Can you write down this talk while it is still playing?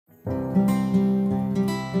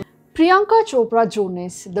Priyanka Chopra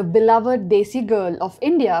Jonas, the beloved Desi girl of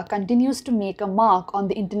India, continues to make a mark on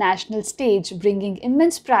the international stage, bringing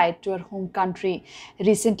immense pride to her home country.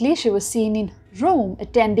 Recently, she was seen in Rome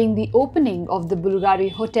attending the opening of the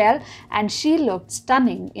Bulgari hotel, and she looked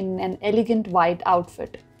stunning in an elegant white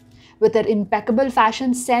outfit. With her impeccable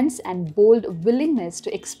fashion sense and bold willingness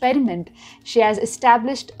to experiment, she has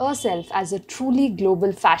established herself as a truly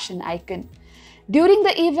global fashion icon. During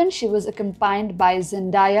the event, she was accompanied by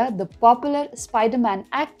Zendaya, the popular Spider-Man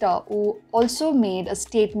actor, who also made a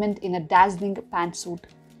statement in a dazzling pantsuit.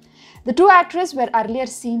 The two actresses were earlier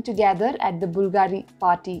seen together at the Bulgari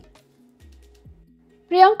party.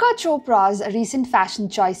 Priyanka Chopra's recent fashion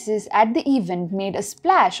choices at the event made a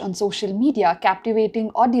splash on social media, captivating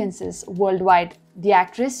audiences worldwide. The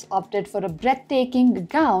actress opted for a breathtaking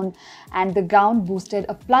gown, and the gown boasted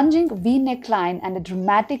a plunging V-neckline and a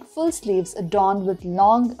dramatic full sleeves adorned with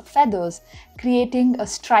long feathers, creating a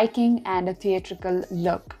striking and a theatrical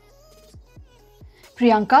look.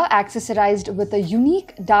 Priyanka accessorized with a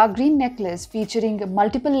unique dark green necklace featuring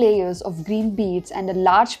multiple layers of green beads and a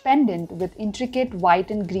large pendant with intricate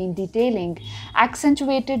white and green detailing,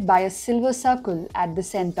 accentuated by a silver circle at the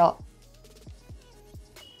center.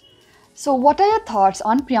 So what are your thoughts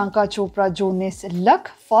on Priyanka Chopra Jonas' look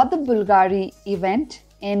for the Bulgari event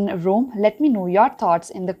in Rome? Let me know your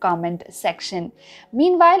thoughts in the comment section.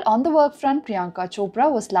 Meanwhile, on the work front, Priyanka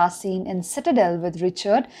Chopra was last seen in Citadel with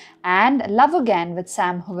Richard and Love Again with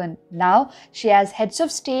Sam Hoven. Now, she has Heads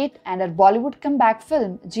of State and her Bollywood comeback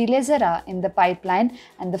film Jile Zara in the pipeline,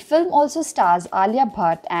 and the film also stars Alia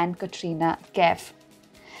Bhatt and Katrina Kaif.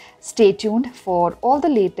 Stay tuned for all the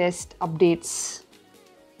latest updates.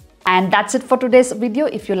 And that's it for today's video.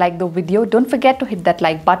 If you like the video, don't forget to hit that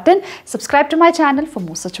like button. Subscribe to my channel for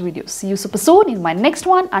more such videos. See you super soon in my next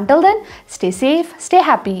one. Until then, stay safe, stay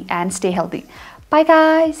happy and stay healthy. Bye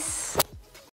guys.